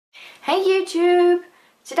Hey YouTube!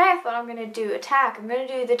 Today I thought I'm going to do a tag. I'm going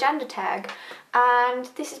to do the gender tag, and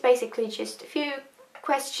this is basically just a few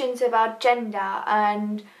questions about gender,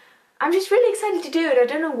 and I'm just really excited to do it. I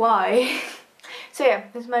don't know why. So yeah,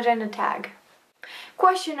 this is my gender tag.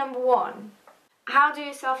 Question number 1. How do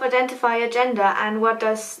you self-identify your gender, and what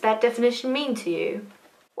does that definition mean to you?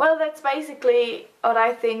 Well, that's basically what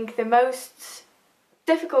I think the most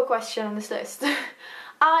difficult question on this list.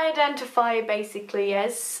 I identify basically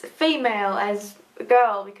as female, as a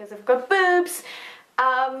girl, because I've got boobs.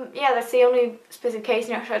 Yeah, that's the only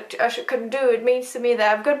specification I couldn't do. It means to me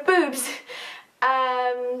that I've got boobs.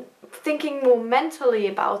 Thinking more mentally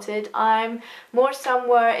about it, I'm more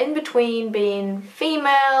somewhere in between being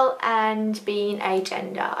female and being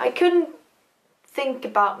agender. I couldn't think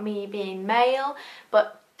about me being male,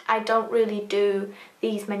 but I don't really do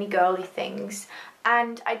these many girly things.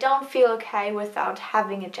 And I don't feel okay without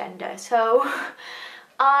having a gender, so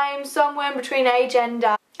I'm somewhere in between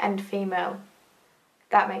agender and female.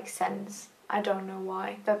 That makes sense. I don't know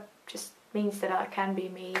why. That just means that I can be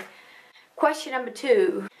me. Question number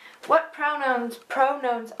 2. What pronouns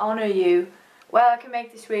honor you? Well, I can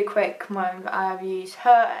make this really quick. I've used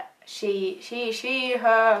her, she,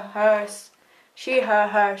 her, hers, she, her,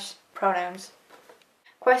 hers pronouns.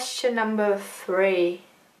 Question number 3.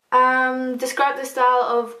 Describe the style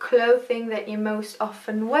of clothing that you most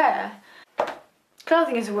often wear.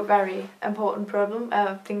 Clothing is a very important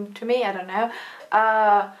thing to me, I don't know.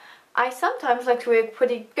 I sometimes like to wear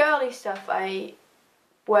pretty girly stuff. I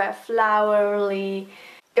wear flowery,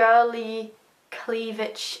 girly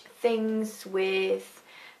cleavage things with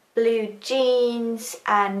blue jeans,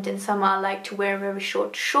 and in summer I like to wear very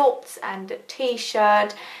short shorts and a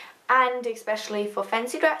t-shirt. And especially for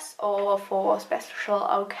fancy dress or for special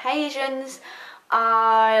occasions,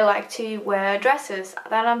 I like to wear dresses.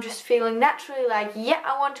 Then I'm just feeling naturally like, yeah,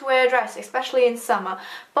 I want to wear a dress, especially in summer.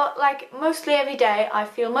 But like mostly every day, I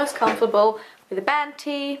feel most comfortable with a band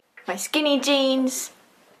tee, my skinny jeans,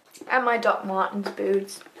 and my Doc Martens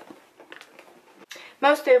boots.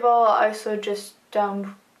 Mostly of all, I also just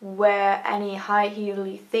don't wear any high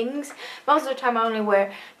heely things. Most of the time I only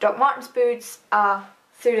wear Doc Martens boots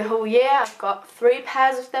through the whole year. I've got 3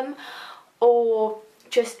 pairs of them, or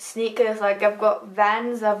just sneakers. Like I've got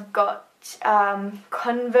Vans, I've got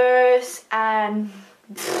Converse, and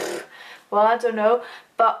well, I don't know,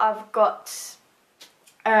 but I've got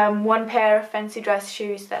 1 pair of fancy dress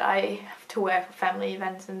shoes that I have to wear for family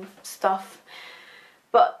events and stuff.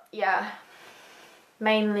 But yeah,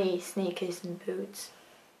 mainly sneakers and boots.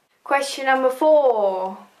 Question number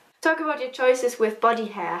 4. Talk about your choices with body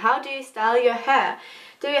hair. How do you style your hair?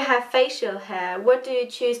 Do you have facial hair? What do you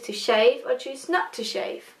choose to shave or choose not to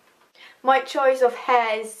shave? My choice of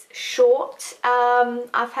hair is short.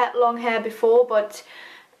 I've had long hair before, but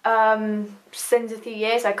since a few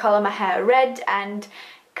years I color my hair red and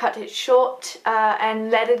cut it short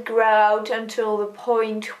and let it grow out until the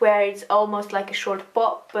point where it's almost like a short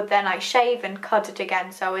bob, but then I shave and cut it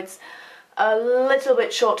again, so it's a little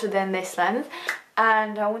bit shorter than this length.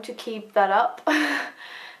 And I want to keep that up.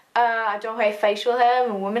 I don't have facial hair.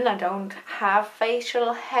 I'm a woman. I don't have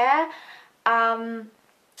facial hair.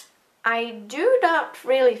 I do not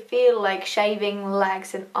really feel like shaving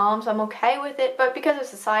legs and arms. I'm okay with it, but because of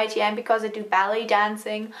society and because I do ballet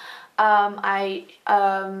dancing, I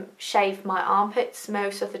shave my armpits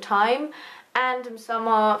most of the time. And in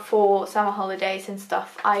summer, for summer holidays and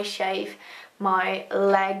stuff, I shave my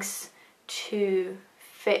legs to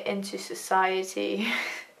fit into society.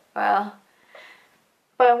 Well,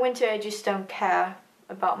 but in winter I just don't care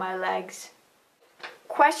about my legs.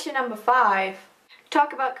 Question number 5.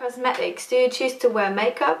 Talk about cosmetics. Do you choose to wear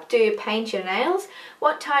makeup? Do you paint your nails?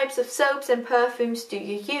 What types of soaps and perfumes do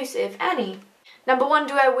you use, if any? Number 1,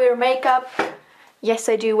 do I wear makeup? Yes,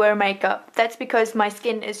 I do wear makeup. That's because my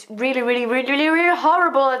skin is really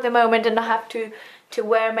horrible at the moment, and I have to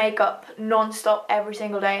wear makeup non-stop every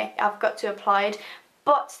single day. I've got to apply it.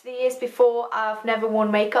 But the years before, I've never worn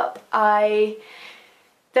makeup.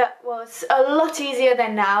 That was a lot easier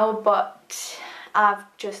than now, but I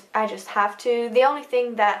just have to. The only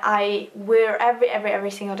thing that I wear every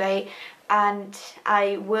single day, and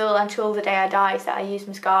I will until the day I die, is that I use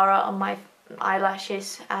mascara on my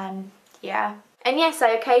eyelashes, and yeah. And yes, I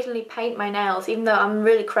occasionally paint my nails, even though I'm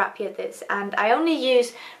really crappy at this, and I only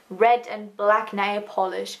use red and black nail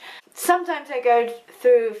polish. Sometimes I go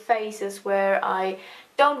through phases where I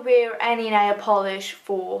don't wear any nail polish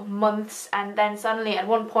for months, and then suddenly at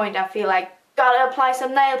one point I feel like, gotta apply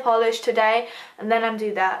some nail polish today, and then I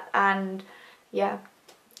do that, and yeah.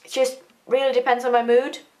 It just really depends on my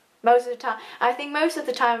mood most of the time. I think most of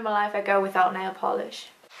the time in my life I go without nail polish.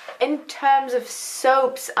 In terms of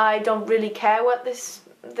soaps, I don't really care what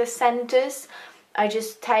the scent is. I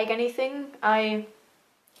just take anything. I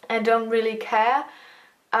don't really care.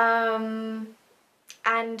 And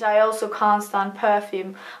I also can't stand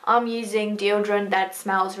perfume. I'm using deodorant that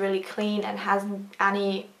smells really clean and hasn't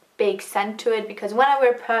any big scent to it, because when I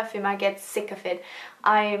wear perfume I get sick of it.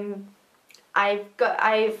 I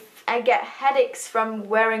get headaches from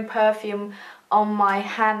wearing perfume on my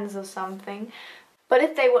hands or something. But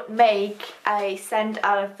if they would make a scent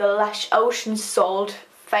out of the Lush Ocean Salt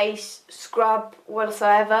face scrub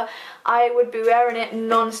whatsoever, I would be wearing it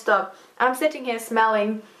non-stop. I'm sitting here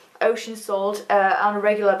smelling ocean salt on a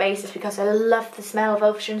regular basis because I love the smell of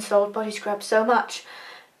ocean salt body scrub so much.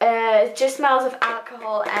 It just smells of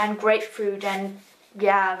alcohol and grapefruit, and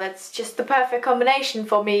yeah, that's just the perfect combination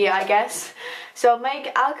for me, I guess. So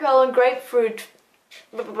make alcohol and grapefruit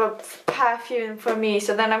perfume for me,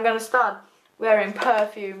 so then I'm gonna start wearing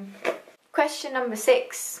perfume. Question number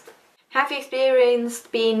 6. Have you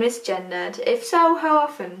experienced being misgendered? If so, how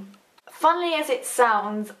often? Funnily as it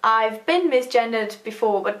sounds, I've been misgendered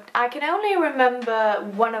before, but I can only remember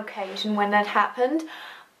one occasion when that happened.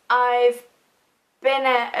 I've been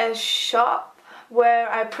at a shop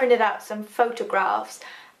where I printed out some photographs,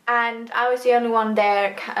 and I was the only one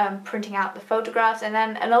there printing out the photographs, and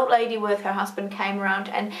then an old lady with her husband came around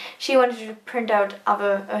and she wanted to print out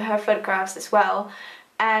her photographs as well,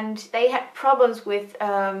 and they had problems with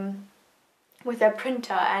their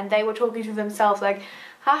printer, and they were talking to themselves like,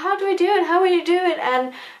 how do we do it? How will you do it?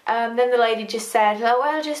 And then the lady just said, oh,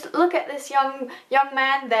 well, just look at this young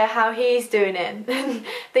man there, how he's doing it.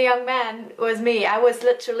 The young man was me. I was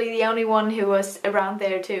literally the only one who was around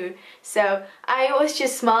there too. So I was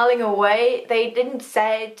just smiling away. They didn't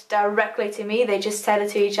say it directly to me, they just said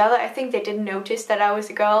it to each other. I think they didn't notice that I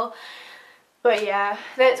was a girl. But yeah,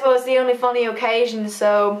 that was the only funny occasion,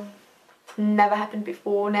 so never happened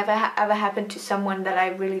before, never ever happened to someone that I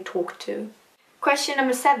really talked to. Question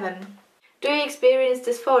number 7. Do you experience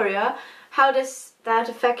dysphoria? How does that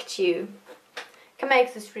affect you? Can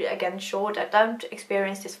make this again short. I don't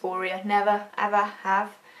experience dysphoria, never ever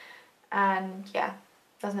have, and yeah,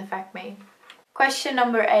 doesn't affect me. Question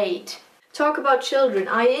number 8. Talk about children.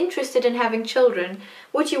 Are you interested in having children?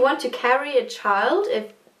 Would you want to carry a child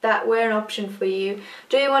if that were an option for you?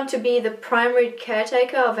 Do you want to be the primary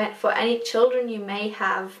caretaker for any children you may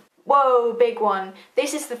have? Whoa, big one.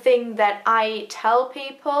 This is the thing that I tell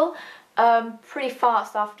people pretty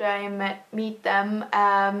fast after I meet them,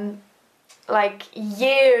 like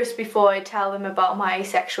years before I tell them about my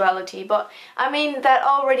asexuality. But I mean, that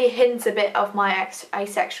already hints a bit of my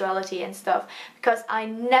asexuality and stuff, because I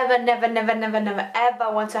never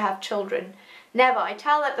ever want to have children. Never. I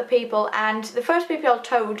tell that to people, and the first people I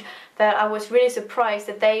told that, I was really surprised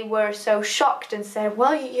that they were so shocked and said,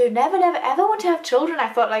 well, you never ever want to have children. I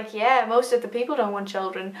thought like, yeah, most of the people don't want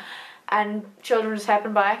children, and children just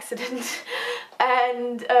happen by accident.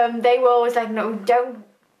 And they were always like, no, don't,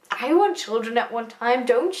 I want children at one time,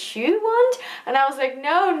 don't you want? And I was like,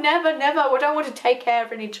 no, never, I don't want to take care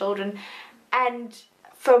of any children. And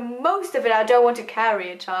for most of it, I don't want to carry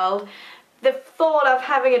a child. The thought of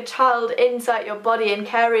having a child inside your body and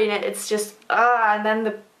carrying it, it's just, and then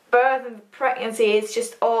the birth and the pregnancy, it's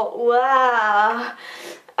just all, wow.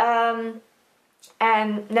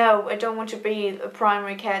 And no, I don't want to be a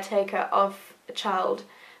primary caretaker of a child.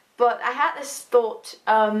 But I had this thought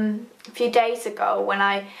a few days ago when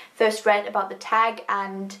I first read about the tag,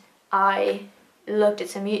 and I looked at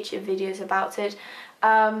some YouTube videos about it,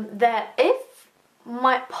 that if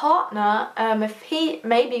my partner, if he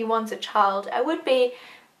maybe wants a child, I would be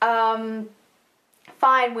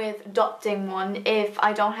fine with adopting one if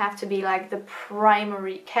I don't have to be like the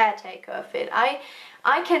primary caretaker of it.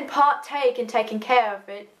 I can partake in taking care of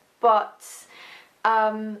it, but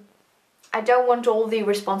I don't want all the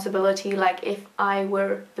responsibility like if I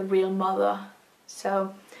were the real mother.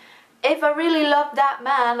 So if I really loved that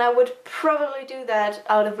man, I would probably do that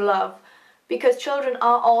out of love, because children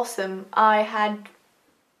are awesome. I had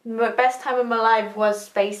the best time of my life was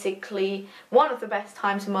basically, one of the best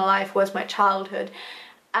times in my life was my childhood.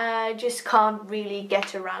 I just can't really get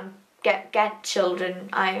children.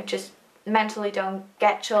 I just mentally don't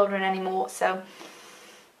get children anymore, so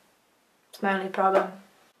it's my only problem.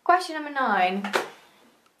 Question number 9.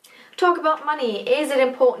 Talk about money. Is it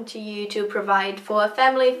important to you to provide for a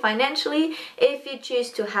family financially if you choose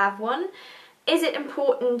to have one? Is it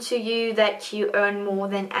important to you that you earn more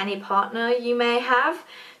than any partner you may have?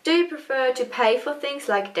 Do you prefer to pay for things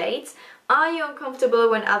like dates? Are you uncomfortable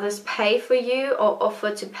when others pay for you or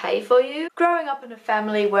offer to pay for you? Growing up in a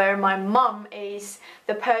family where my mum is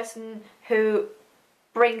the person who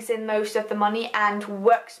brings in most of the money and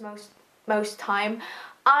works most time,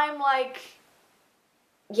 I'm like,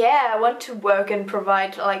 yeah, I want to work and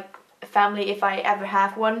provide like a family if I ever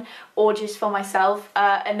have one, or just for myself,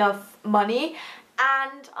 enough money.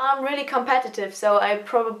 And I'm really competitive, so I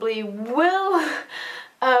probably will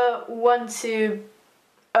want to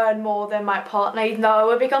earn more than my partner, even though I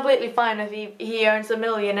would be completely fine if he earns $1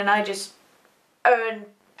 million and I just earn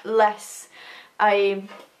less. I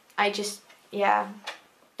just, yeah,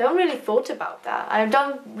 don't really thought about that. I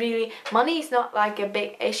don't really, money is not like a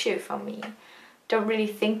big issue for me. Don't really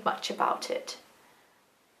think much about it.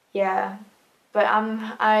 Yeah, but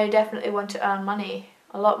I definitely want to earn money,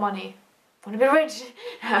 a lot of money. I want to be rich.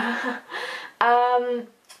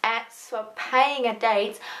 As for paying a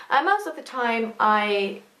date, most of the time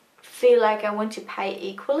I feel like I want to pay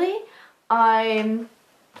equally. But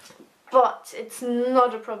it's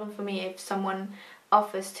not a problem for me if someone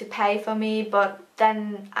offers to pay for me, but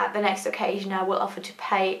then at the next occasion I will offer to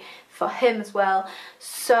pay for him as well.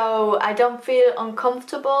 So I don't feel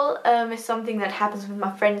uncomfortable. It's something that happens with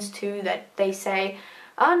my friends too, that they say,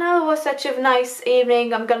 oh no, it was such a nice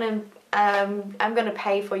evening, I'm gonna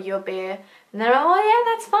pay for your beer. And they're like, oh yeah,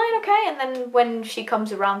 that's fine, okay. And then when she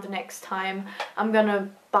comes around the next time, I'm gonna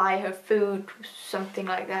buy her food, something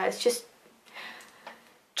like that. It's just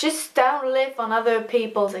don't live on other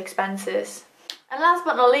people's expenses. And last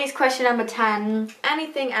but not least, question number 10.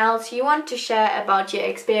 Anything else you want to share about your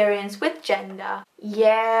experience with gender?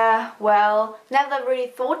 Yeah, well, never really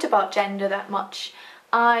thought about gender that much.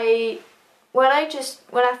 When I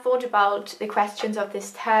thought about the questions of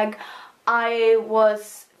this tag, I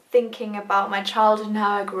was thinking about my childhood and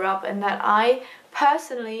how I grew up, and that I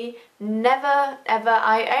personally never ever,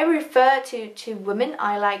 I refer to women.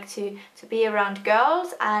 I like to be around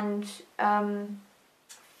girls and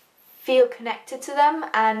feel connected to them,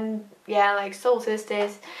 and yeah, like soul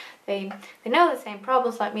sisters, they know the same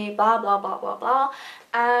problems like me, blah blah blah blah blah.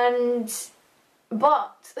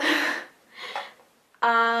 But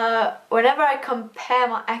whenever I compare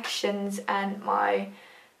my actions and my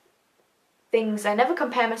things, I never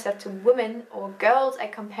compare myself to women or girls, I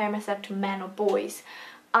compare myself to men or boys.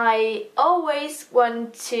 I always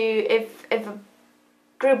want to, if a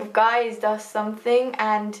group of guys does something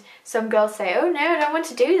and some girls say, oh no, I don't want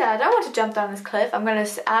to do that, I don't want to jump down this cliff, I'm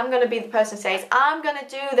gonna be the person who says, I'm gonna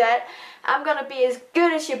do that, I'm gonna be as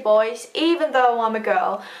good as you boys, even though I'm a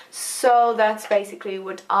girl. So that's basically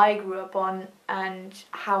what I grew up on and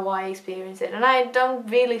how I experience it. And I don't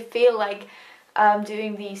really feel like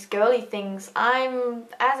doing these girly things.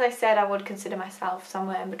 As I said, I would consider myself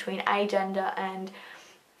somewhere in between agender and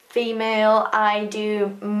female. I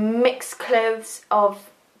do mixed clothes of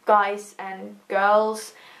guys and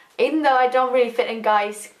girls, even though I don't really fit in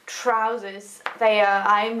guys' trousers.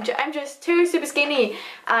 I'm just too super skinny.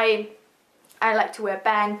 I like to wear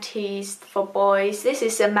band tees for boys. This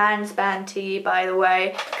is a man's band tee, by the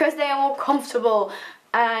way, because they are more comfortable,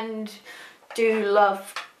 and do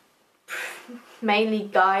love mainly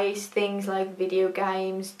guys things like video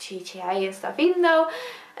games, GTA and stuff, even though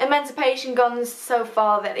emancipation gone so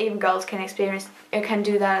far that even girls can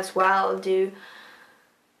do that as well. And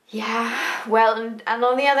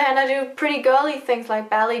on the other hand, I do pretty girly things like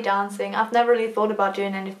ballet dancing. I've never really thought about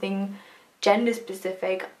doing anything gender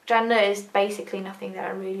specific. Gender is basically nothing that I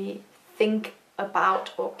really think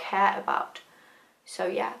about or care about. So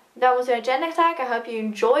yeah, that was our gender tag. I hope you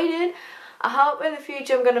enjoyed it. I hope in the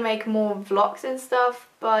future I'm gonna make more vlogs and stuff,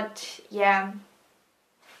 but yeah.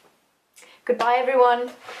 Goodbye everyone.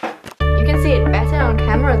 You can see it better on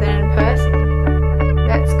camera than in person.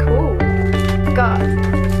 That's cool. It's got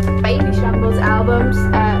Baby Shambles albums,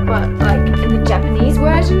 but like in the Japanese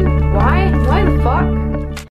version. Why the fuck?